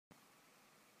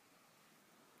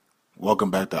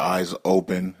Welcome back to Eyes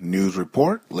Open News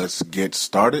Report. Let's get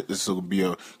started. This will be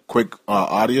a quick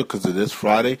audio because it is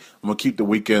Friday. I'm going to keep the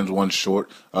weekends one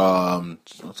short.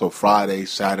 So Friday,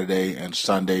 Saturday, and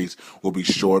Sundays will be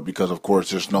short because, of course,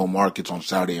 there's no markets on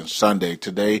Saturday and Sunday.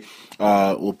 Today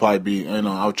will probably be,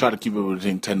 I'll try to keep it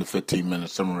between 10 to 15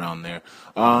 minutes, somewhere around there.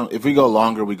 If we go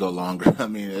longer, we go longer. I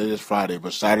mean, it is Friday,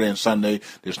 but Saturday and Sunday,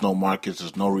 there's no markets.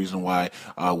 There's no reason why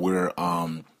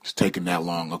it's taking that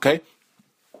long, okay?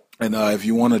 And if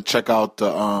you want to check out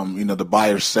the buy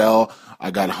or sell,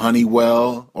 I got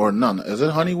Honeywell or none. Is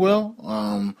it Honeywell?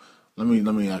 Let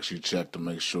me actually check to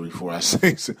make sure before I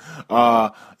say so.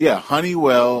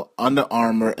 Honeywell, Under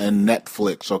Armour, and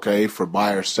Netflix. Okay, for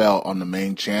buy or sell on the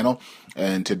main channel.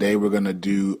 And today we're gonna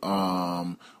do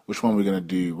which one we're gonna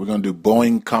do? We're gonna do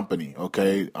Boeing Company.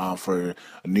 Okay, for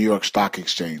New York Stock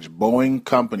Exchange. Boeing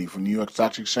Company from New York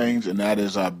Stock Exchange, and that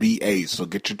is BA. So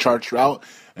get your charts out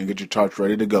and get your charts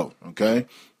ready to go. Okay.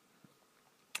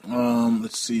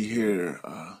 Let's see here.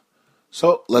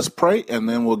 So let's pray, and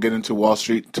then we'll get into Wall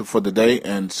Street for the day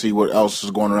and see what else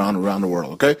is going around the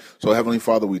world, okay? So Heavenly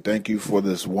Father, we thank you for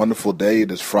this wonderful day,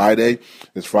 this Friday.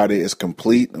 This Friday is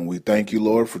complete, and we thank you,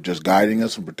 Lord, for just guiding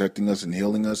us and protecting us and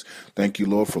healing us. Thank you,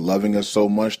 Lord, for loving us so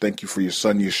much. Thank you for your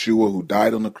Son, Yeshua,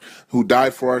 who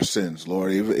died for our sins,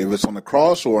 Lord. If it's on the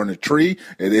cross or on a tree,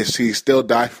 he still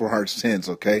died for our sins,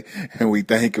 okay? And we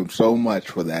thank him so much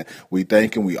for that. We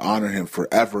thank him, we honor him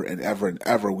forever and ever and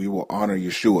ever. We will honor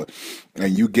Yeshua.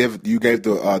 And you gave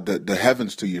the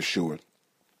heavens to Yeshua.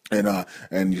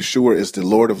 And Yeshua is the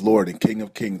Lord of Lords and King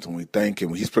of Kings, and we thank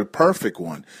him. He's the perfect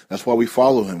one. That's why we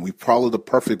follow him. We follow the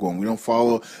perfect one. We don't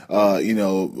follow,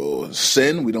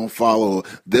 sin. We don't follow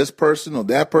this person or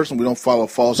that person. We don't follow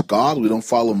false gods. We don't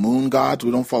follow moon gods.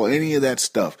 We don't follow any of that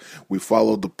stuff. We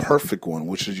follow the perfect one,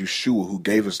 which is Yeshua, who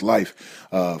gave his life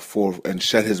and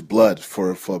shed his blood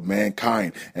for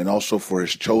mankind, and also for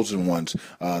his chosen ones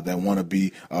that want to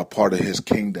be part of his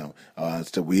kingdom.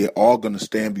 So we are all going to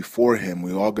stand before him.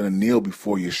 We all going to kneel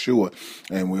before Yeshua,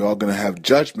 and we're all going to have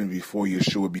judgment before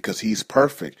Yeshua because he's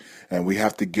perfect, and we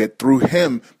have to get through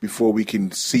him before we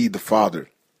can see the Father.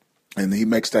 And he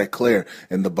makes that clear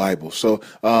in the Bible. So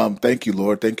thank you,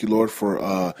 Lord. Thank you, Lord, for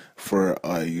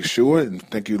Yeshua, and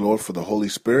thank you, Lord, for the Holy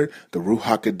Spirit, the Ruach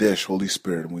HaKodesh, Holy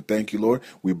Spirit. And we thank you, Lord.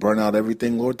 We burn out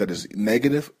everything, Lord, that is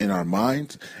negative in our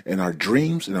minds, in our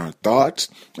dreams, in our thoughts,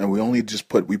 and we only just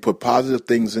put positive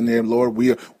things in there, Lord.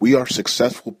 We are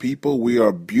successful people. We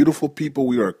are beautiful people.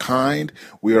 We are kind.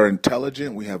 We are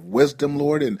intelligent. We have wisdom,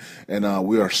 Lord, and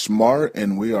we are smart,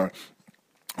 and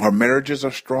our marriages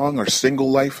are strong. Our single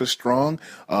life is strong.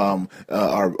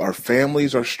 Our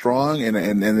families are strong.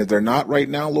 And if they're not right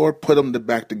now, Lord, put them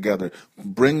back together.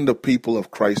 Bring the people of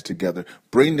Christ together.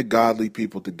 Bring the godly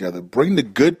people together. Bring the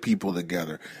good people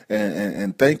together.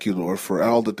 And thank you, Lord, for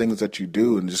all the things that you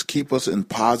do. And just keep us in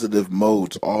positive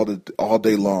modes all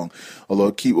day long. Oh,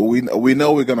 Lord, we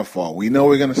know we're going to fall. We know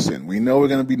we're going to sin. We know we're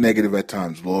going to be negative at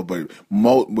times, Lord. But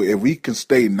if we can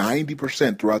stay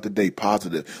 90% throughout the day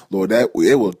positive, Lord, it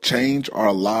will change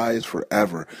our lives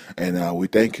forever. And we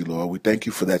thank you, Lord. We thank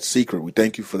you for that secret. We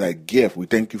thank you for that gift. We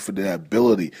thank you for the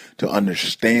ability to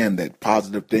understand that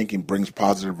positive thinking brings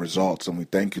positive results. And we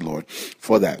thank you, Lord,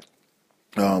 for that.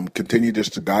 Continue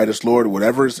just to guide us, Lord.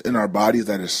 Whatever is in our bodies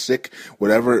that is sick,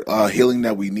 whatever healing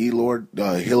that we need, Lord,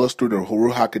 heal us through the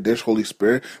Ruach HaKodesh, Holy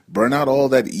Spirit. Burn out all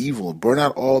that evil. Burn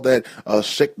out all that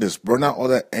sickness. Burn out all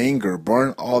that anger.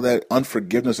 Burn all that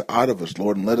unforgiveness out of us,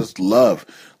 Lord, and let us love.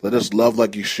 Let us love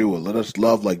like Yeshua. Let us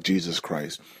love like Jesus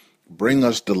Christ. Bring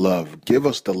us the love. Give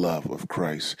us the love of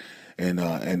Christ. And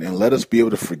let us be able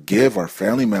to forgive our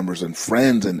family members and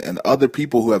friends and other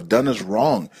people who have done us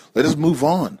wrong. Let us move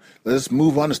on. Let us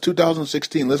move on. It's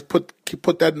 2016. Let's put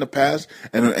that in the past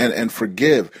and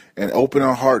forgive and open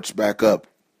our hearts back up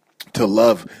to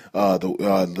love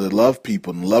the love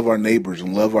people and love our neighbors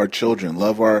and love our children,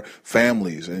 love our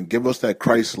families, and give us that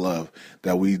Christ love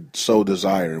that we so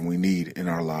desire and we need in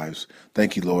our lives.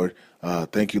 Thank you, Lord.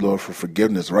 Thank you, Lord, for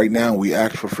forgiveness. Right now, we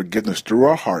ask for forgiveness through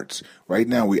our hearts. Right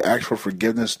now, we ask for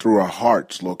forgiveness through our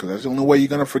hearts, Lord, because that's the only way you're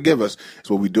going to forgive us is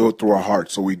when we do it through our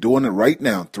hearts. So we're doing it right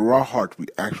now through our hearts. We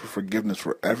ask for forgiveness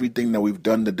for everything that we've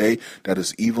done today that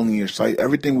is evil in your sight,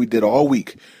 everything we did all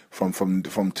week.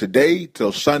 From today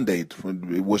till Sunday,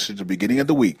 which is the beginning of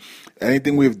the week,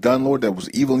 anything we've done, Lord, that was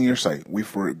evil in your sight,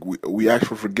 we ask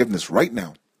for forgiveness right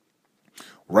now.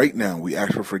 Right now, we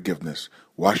ask for forgiveness.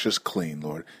 Wash us clean,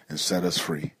 Lord, and set us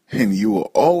free. And you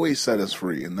will always set us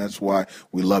free. And that's why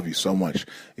we love you so much,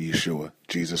 Yeshua,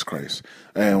 Jesus Christ.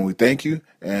 And we thank you,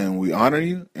 and we honor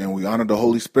you, and we honor the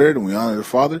Holy Spirit, and we honor the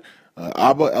Father.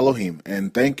 Abba Elohim,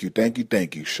 and thank you, thank you,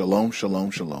 thank you. Shalom,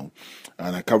 shalom, shalom.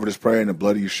 And I cover this prayer in the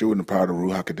blood of Yeshua and the power of the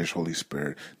Ruach HaKodesh, Holy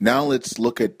Spirit. Now let's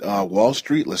look at Wall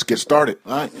Street. Let's get started.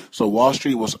 All right. So Wall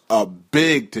Street was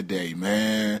big today,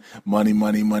 man. Money,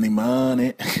 money, money,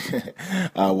 money.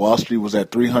 Wall Street was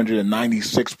at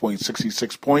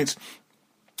 396.66 points.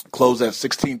 Closed at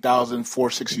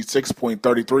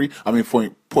 16,466.33. I mean,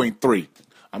 point three.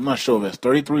 I'm not sure if it's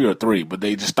 33 or 3, but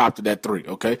they just stopped it at 3,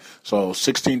 okay? So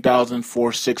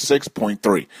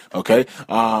 16,466.3, okay?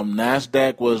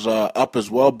 NASDAQ was up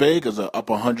as well, big, as up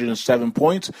 107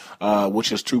 points,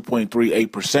 which is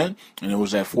 2.38%, and it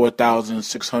was at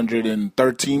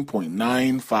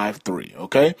 4,613.953,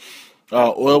 okay?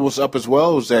 Oil was up as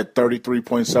well. It was at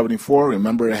 33.74.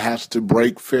 Remember, it has to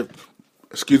break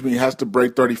it has to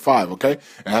break 35, okay?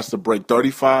 It has to break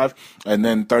 35, and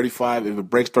then 35, if it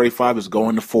breaks 35, it's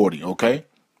going to 40, okay?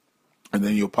 And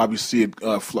then you'll probably see it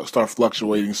start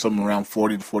fluctuating somewhere around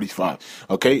 40 to 45,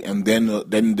 okay? And then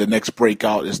the next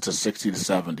breakout is to 60 to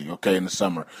 70, okay, in the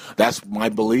summer. That's my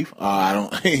belief.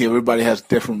 Everybody has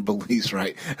different beliefs,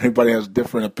 right? Everybody has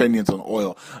different opinions on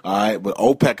oil, all right? But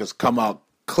OPEC has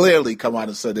clearly come out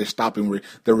and said they're stopping,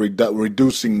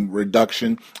 reducing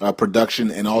production,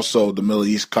 and also the Middle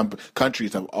East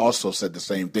countries have also said the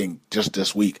same thing just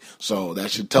this week. So that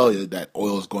should tell you that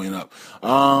oil is going up.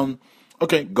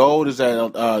 Okay, gold is at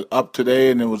up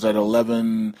today, and it was at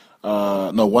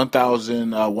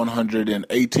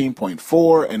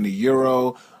 1,118.4, and the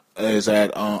euro is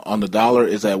at on the dollar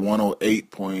is at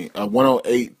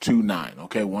 108.10829.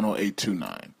 Okay,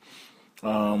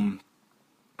 10829.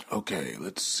 Okay,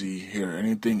 let's see here.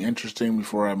 Anything interesting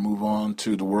before I move on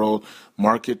to the world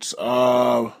markets?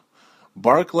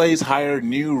 Barclays hired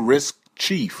new risk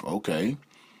chief. Okay.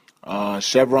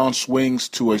 Chevron swings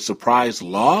to a surprise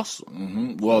loss.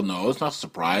 Well, no, it's not a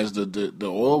surprise. The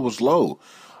oil was low.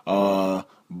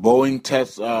 Boeing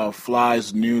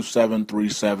flies new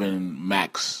 737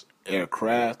 MAX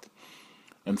aircraft.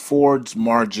 And Ford's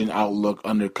margin outlook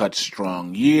undercuts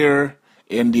strong year.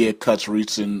 India cuts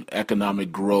recent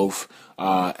economic growth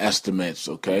estimates,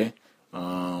 okay?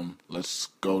 Let's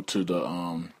go to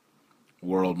the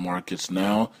world markets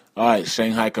now. All right,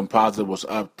 Shanghai Composite was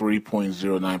up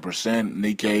 3.09%,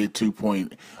 Nikkei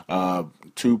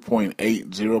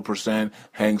 2.80%,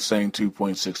 Hang Seng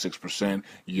 2.66%,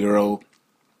 Europe,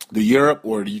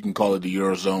 or you can call it the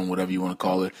Eurozone, whatever you want to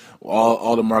call it.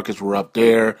 All the markets were up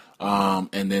there,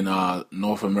 and then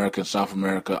North America and South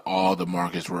America, all the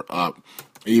markets were up.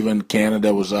 Even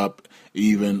Canada was up.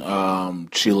 Even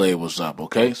Chile was up,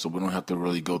 okay? So we don't have to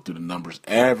really go through the numbers.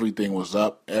 Everything was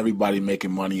up. Everybody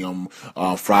making money on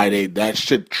Friday. That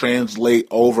should translate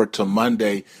over to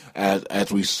Monday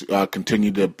as we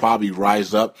continue to probably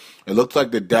rise up. It looks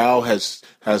like the Dow has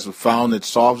found its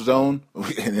soft zone,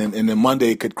 and then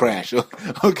Monday it could crash.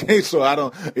 Okay, so I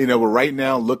don't, but right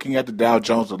now, looking at the Dow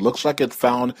Jones, it looks like it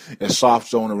found a soft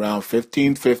zone around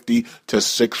 1550 to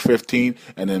 615,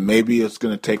 and then maybe it's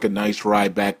going to take a nice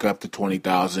ride back up to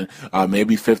 20,000.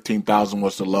 Maybe 15,000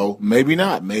 was the low. Maybe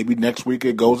not. Maybe next week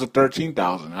it goes to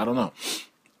 13,000. I don't know.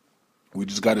 We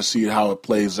just got to see how it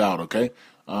plays out, okay?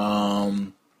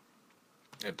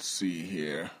 Let's see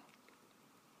here.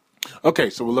 Okay,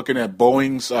 so we're looking at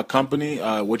Boeing's company,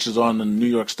 which is on the New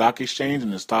York Stock Exchange,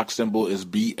 and the stock symbol is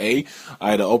BA. It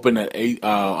opened at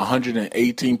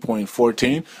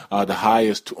 118.14. The high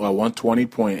is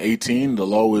 120.18. The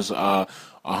low is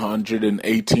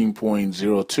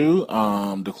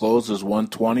 118.02. The close is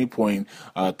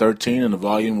 120.13, and the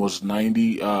volume was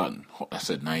 90. I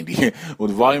said 90. Well,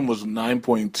 the volume was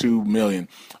 9.2 million.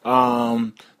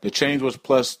 The change was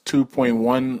plus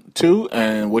 2.12,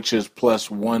 and which is plus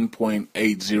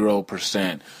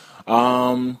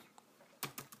 1.80%.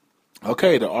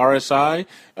 Okay, the RSI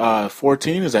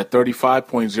 14 is at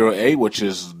 35.08, which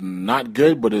is not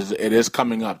good, but it is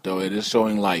coming up, though. It is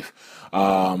showing life.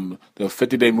 The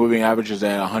 50-day moving average is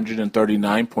at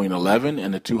 139.11,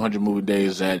 and the 200 moving day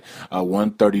is at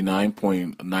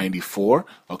 139.94.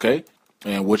 Okay,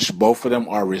 and which both of them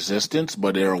are resistance,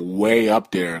 but they're way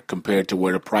up there compared to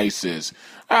where the price is.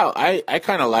 I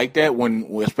kind of like that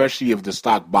especially if the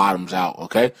stock bottoms out.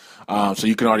 Okay, so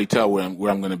you can already tell where I'm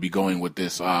going to be going with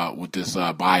this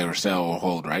buy or sell or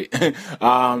hold, right?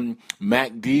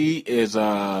 MACD is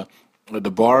the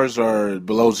bars are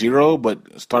below zero,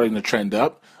 but starting to trend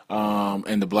up.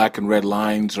 And the black and red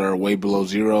lines are way below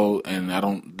zero, and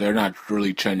they're not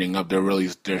really trending up.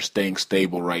 They're staying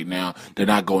stable right now. They're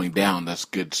not going down. That's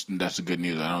good. That's the good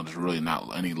news. There's really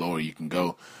not any lower you can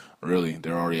go. Really,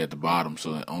 they're already at the bottom,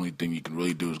 so the only thing you can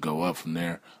really do is go up from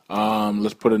there.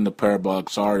 Let's put in the parabolic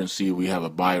SAR and see if we have a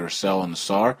buy or sell on the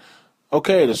SAR.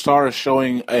 Okay, the star is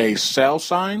showing a sell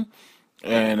sign,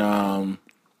 and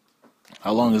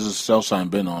how long has this sell sign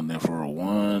been on there for?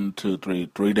 1, 2,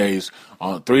 3, 3 days.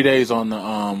 3 days on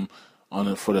the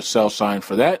for the sell sign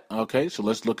for that. Okay, so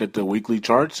let's look at the weekly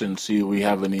charts and see if we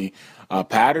have any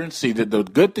patterns. See, the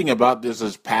good thing about this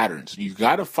is patterns. You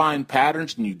got to find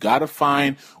patterns, and you got to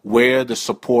find where the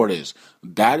support is.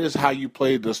 That is how you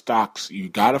play the stocks. You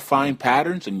got to find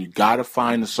patterns, and you got to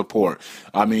find the support.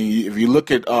 I mean, if you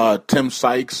look at Tim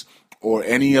Sykes, or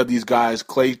any of these guys,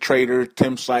 Clay Trader,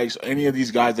 Tim Sykes, any of these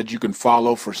guys that you can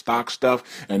follow for stock stuff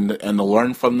and to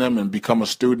learn from them and become a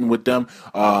student with them,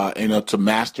 to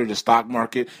master the stock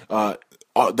market.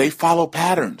 They follow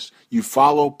patterns. You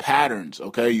follow patterns,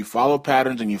 okay? You follow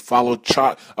patterns and you follow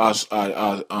chart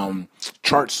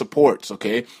supports,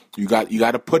 okay? You got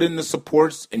to put in the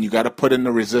supports and you got to put in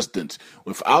the resistance.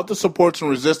 Without the supports and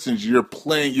resistance, you're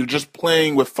just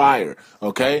playing with fire,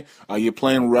 okay? You're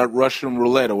playing Russian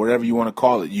roulette or whatever you want to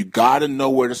call it. You got to know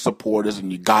where the support is and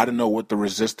you got to know what the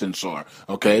resistance are,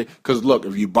 okay? Because look,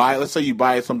 if you let's say you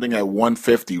buy something at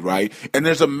 150, right? And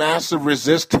there's a massive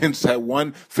resistance at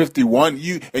 151.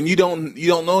 You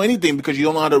don't know anything because you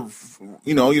don't know how to,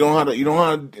 you don't know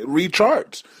how to read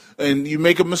charts, and you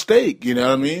make a mistake. You know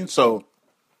what I mean? So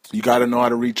you got to know how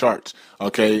to read charts,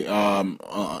 okay?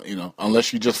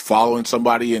 Unless you're just following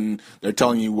somebody and they're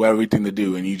telling you everything to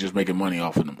do, and you just making money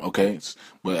off of them, okay?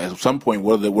 But at some point,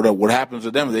 what happens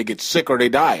to them? They get sick or they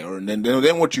die, or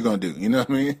then what you gonna do? You know what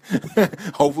I mean?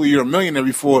 Hopefully, you're a millionaire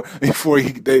before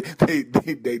they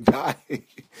die.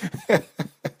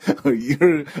 or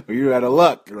you're out of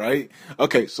luck, right?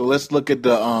 Okay, so let's look at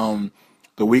the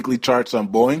weekly charts on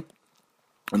Boeing.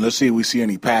 And let's see if we see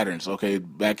any patterns. Okay,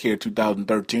 back here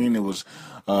 2013, it was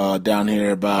down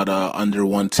here about under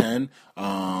 110.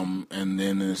 And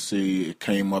then let's see, it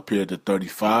came up here to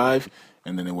 35.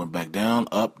 And then it went back down,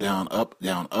 up, down, up,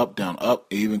 down, up, down, up.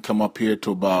 It even come up here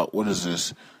to about, what is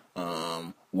this,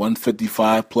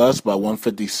 155 plus, about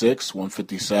 156,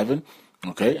 157.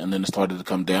 Okay, and then it started to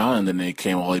come down, and then it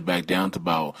came all the way back down to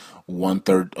about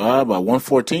about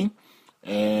 114.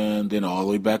 And then all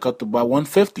the way back up to about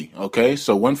 150. Okay,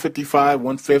 so 155,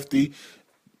 150.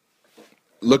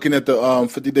 Looking at the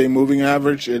 50-day moving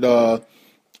average, it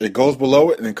goes below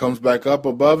it and it comes back up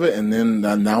above it, and then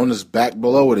now it's back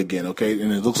below it again. Okay,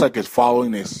 and it looks like it's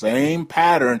following the same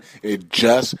pattern it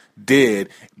just did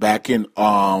back in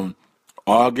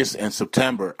August and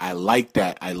September. I like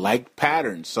that. I like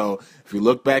patterns. So if you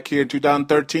look back here in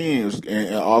 2013, it was,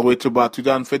 all the way to about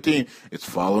 2015, it's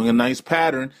following a nice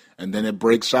pattern, and then it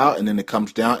breaks out, and then it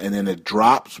comes down, and then it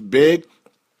drops big,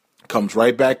 comes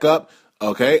right back up,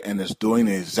 okay, and it's doing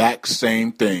the exact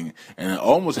same thing. And it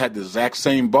almost had the exact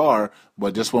same bar,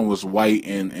 but this one was white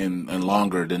and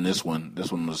longer than this one.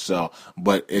 This one was sell,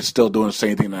 but it's still doing the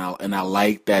same thing now. And I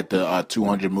like that the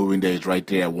 200 moving days right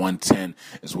there at 110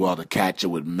 as well to catch it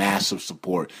with massive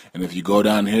support. And if you go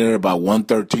down here, about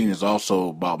 113 is also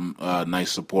about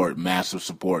nice support, massive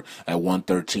support at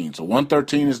 113. So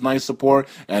 113 is nice support,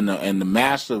 and the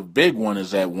massive big one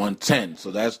is at 110. So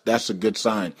that's a good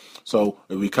sign. So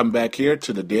if we come back here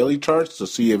to the daily charts to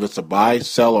see if it's a buy,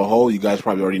 sell, or hold, you guys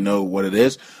probably already know what it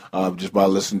is. Just by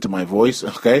listening to my voice,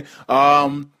 okay?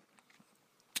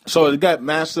 So it got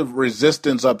massive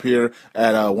resistance up here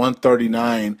at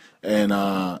 139, and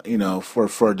for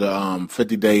the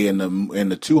 50-day and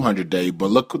the 200-day.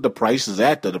 But look what the price is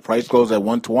at. The price goes at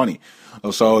 120.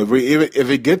 So if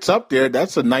it gets up there,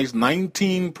 that's a nice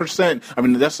 19%. I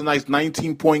mean, that's a nice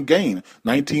 19-point gain,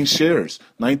 19 shares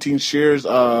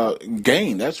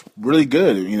gain. That's really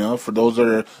good, for those that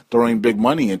are throwing big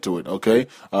money into it. Okay,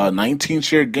 19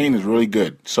 share gain is really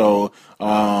good. So.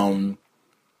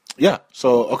 Yeah.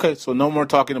 So okay. So no more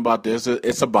talking about this.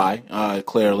 It's a buy.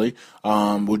 Clearly.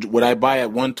 Would I buy at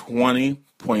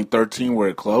 120.13 where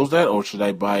it closed at, or should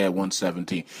I buy at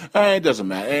 117? It doesn't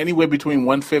matter. Anywhere between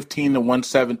 115 to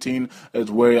 117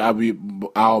 is where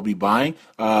I'll be buying.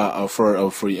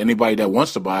 For anybody that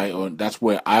wants to buy, or that's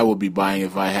where I will be buying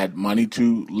if I had money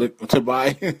to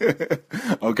buy.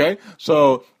 Okay.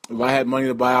 So. If I had money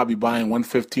to buy, I'll be buying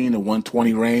 115 to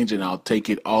 120 range, and I'll take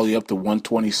it all the way up to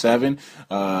 127,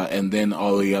 and then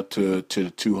all the way up to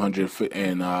 200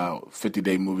 and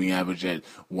 50-day moving average at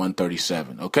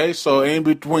 137. Okay, so in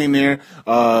between there,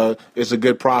 it's a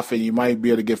good profit. You might be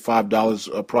able to get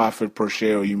 $5 a profit per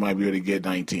share, or you might be able to get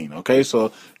 19. Okay,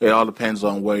 so it all depends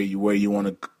on where you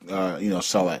want to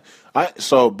sell at. All right,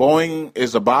 so Boeing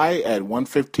is a buy at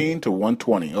 115 to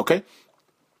 120. Okay.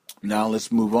 Now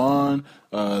let's move on.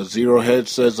 Zero Hedge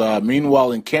says,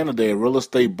 meanwhile in Canada, a real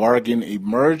estate bargain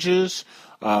emerges.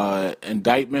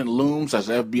 Indictment looms as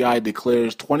FBI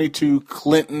declares 22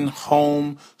 Clinton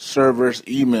home servers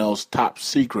emails top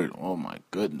secret. Oh my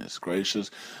goodness gracious.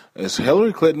 Is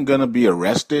Hillary Clinton going to be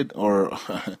arrested or,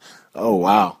 oh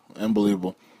wow,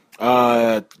 unbelievable.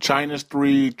 China's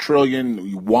 3 trillion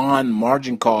yuan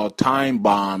margin call time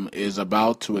bomb is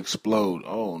about to explode.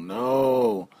 Oh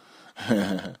no.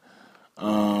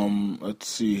 Let's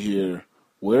see here.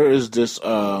 Where is this?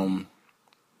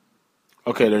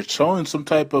 Okay, they're showing some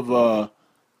type of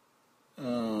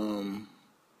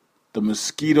the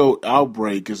mosquito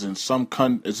outbreak is in some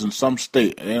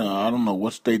state. I don't know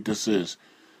what state this is.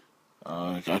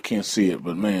 I can't see it,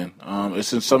 but man,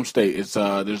 it's in some state. It's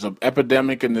there's an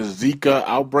epidemic in this Zika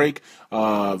outbreak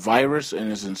virus,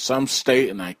 and it's in some state,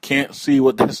 and I can't see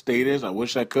what that state is. I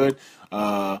wish I could.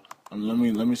 Let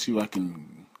me see if I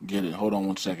can get it. Hold on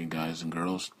one second, guys and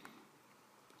girls,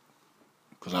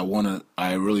 because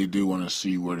I really do want to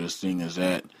see where this thing is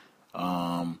at,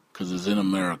 because it's in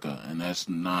America, and that's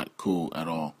not cool at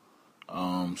all.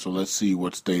 So let's see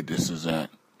what state this is at.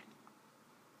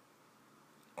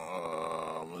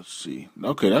 Let's see.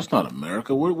 Okay, that's not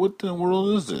America. What the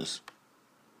world is this?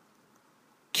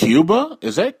 Cuba?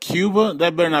 Is that Cuba?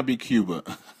 That better not be Cuba.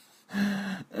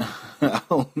 I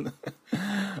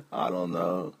don't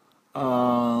know.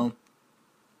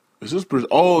 Is this Brazil?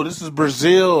 Oh, this is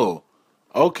Brazil.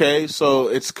 Okay, so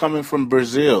it's coming from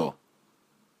Brazil.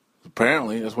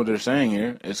 Apparently, that's what they're saying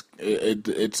here. It's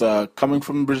coming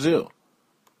from Brazil.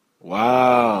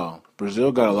 Wow,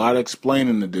 Brazil got a lot of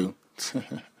explaining to do.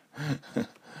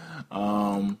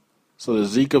 So the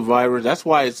Zika virus, that's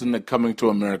why it's coming to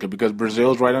America, because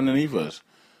Brazil's right underneath us.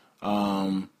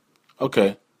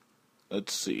 Okay,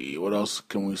 let's see. What else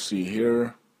can we see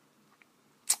here?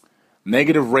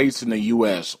 Negative rates in the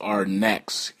U.S. are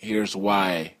next. Here's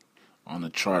why on the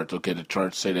chart. Okay, the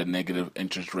charts say that negative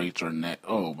interest rates are net.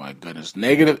 Oh my goodness,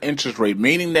 negative interest rate,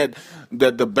 meaning that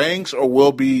the banks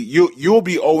you'll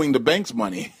be owing the banks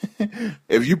money.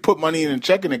 If you put money in a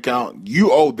checking account,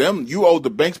 you owe the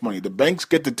banks money. The banks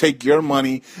get to take your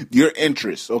money, your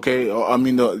interest. Okay, I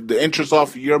mean the interest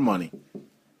off your money.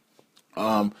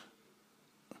 Hold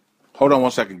on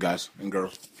one second, guys and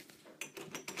girls.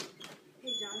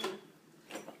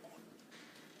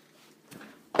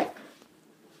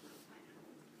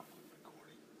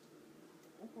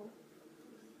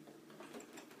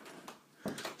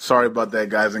 Sorry about that,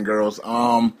 guys and girls.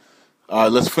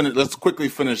 Let's quickly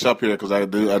finish up here, because I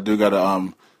do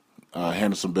gotta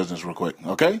handle some business real quick.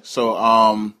 Okay,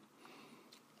 so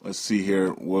let's see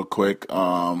here real quick.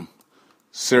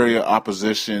 Syria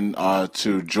opposition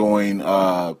to join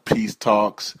peace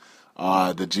talks.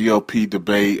 The GOP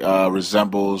debate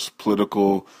resembles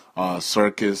political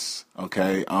circus.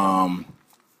 Okay, it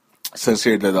says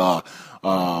here that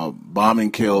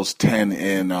bombing kills 10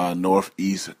 in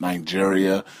northeast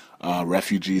Nigeria.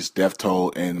 Refugees death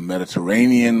toll in the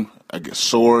Mediterranean, I guess,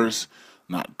 soars.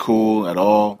 Not cool at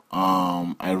all.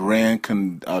 Iran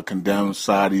condemns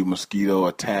Saudi mosquito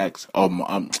attacks.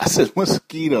 I said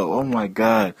mosquito. Oh my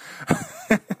God.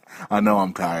 I know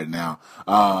I'm tired now.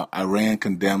 Iran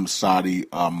condemns Saudi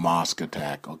mosque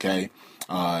attack. Okay.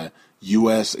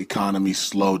 U.S. economy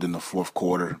slowed in the fourth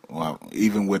quarter.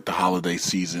 Even with the holiday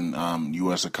season,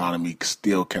 U.S. economy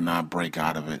still cannot break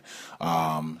out of it.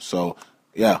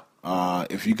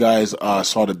 If you guys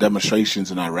saw the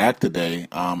demonstrations in Iraq today,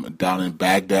 down in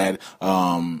Baghdad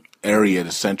area,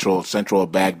 the central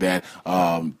of Baghdad,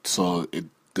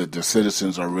 the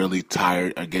citizens are really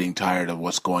getting tired of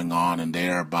what's going on, and they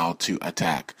are about to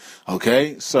attack.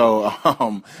 Okay, so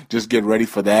just get ready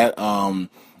for that.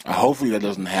 Hopefully that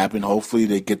doesn't happen. Hopefully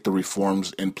they get the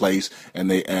reforms in place, and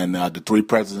the three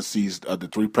presidencies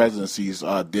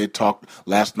did talk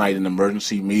last night in an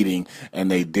emergency meeting, and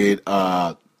they did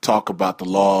talk about the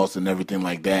laws and everything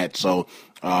like that. So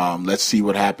let's see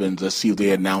what happens. Let's see if they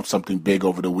announce something big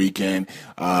over the weekend.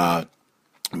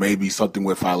 Maybe something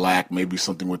with Iraq, maybe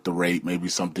something with the rate, maybe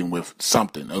something with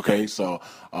something. Okay, so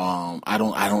I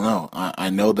don't know. I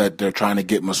know that they're trying to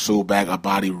get Mosul back.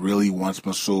 Abadi really wants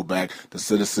Mosul back. The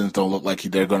citizens don't look like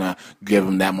they're gonna give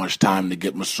him that much time to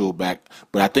get Mosul back.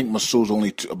 But I think Mosul's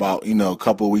only about a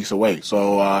couple of weeks away.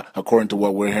 So according to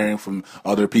what we're hearing from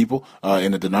other people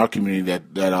in the Dinar community,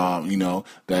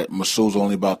 that Mosul's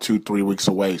only about 2-3 weeks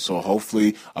away. So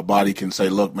hopefully Abadi can say,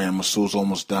 look, man, Mosul's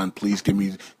almost done. Please give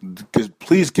me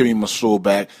Mosul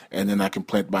back, and then I can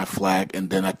plant my flag, and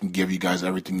then I can give you guys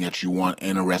everything that you want,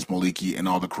 and arrest Maliki and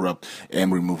all the corrupt,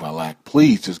 and remove Iraq.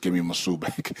 Please just give me Mosul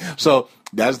back. So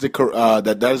that's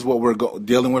that is what we're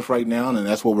dealing with right now, and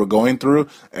that's what we're going through.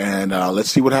 And let's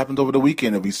see what happens over the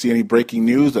weekend. If we see any breaking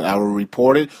news, that I will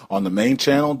report it on the main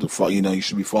channel. You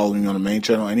should be following me on the main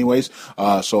channel, anyways.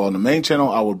 So on the main channel,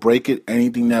 I will break it.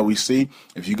 Anything that we see.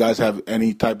 If you guys have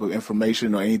any type of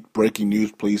information or any breaking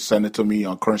news, please send it to me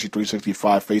on Currency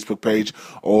 365 Facebook page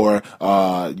or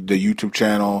the YouTube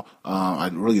channel. I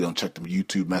really don't check the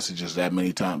YouTube messages that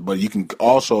many times, but you can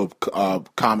also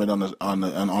comment on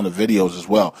the videos as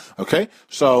well. Okay,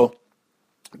 so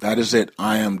that is it.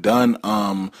 I am done.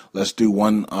 Let's do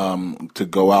one to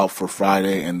go out for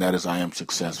Friday, and that is I am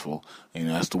successful.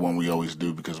 That's the one we always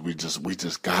do because we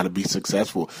just got to be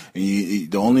successful. And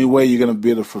the only way you're going to be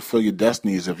able to fulfill your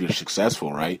destiny is if you're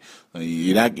successful, right?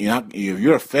 You're not. If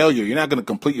you're a failure, you're not going to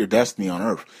complete your destiny on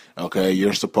earth. Okay,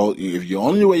 if the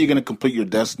only way you're going to complete your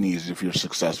destiny is if you're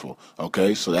successful.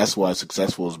 Okay, so that's why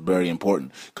successful is very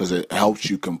important because it helps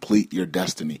you complete your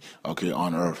destiny. Okay,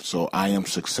 on earth. So I am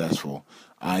successful.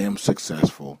 I am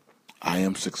successful. I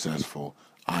am successful.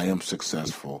 I am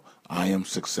successful. I am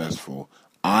successful.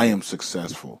 I am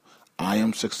successful. I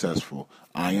am successful.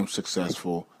 I am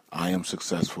successful. I am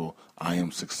successful. I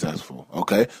am successful.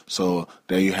 Okay? So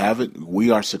there you have it. We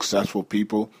are successful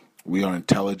people. We are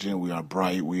intelligent. We are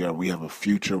bright. We have a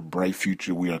future, bright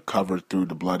future. We are covered through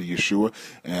the blood of Yeshua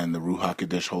and the Ruach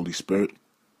HaKodesh Holy Spirit.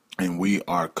 And we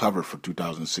are covered for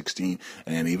 2016.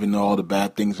 And even though all the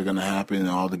bad things are going to happen and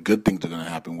all the good things are going to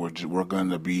happen, we're going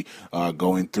to be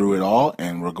going through it all,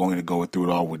 and we're going to go through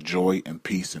it all with joy and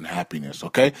peace and happiness.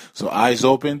 Okay, so eyes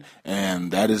open,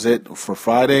 and that is it for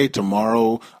Friday.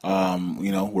 Tomorrow,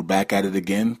 we're back at it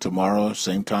again. Tomorrow,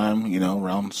 same time,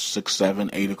 around 6, 7,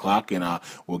 8 o'clock, and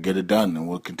we'll get it done, and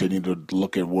we'll continue to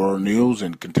look at world news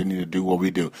and continue to do what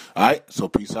we do. All right, so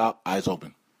peace out. Eyes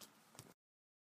open.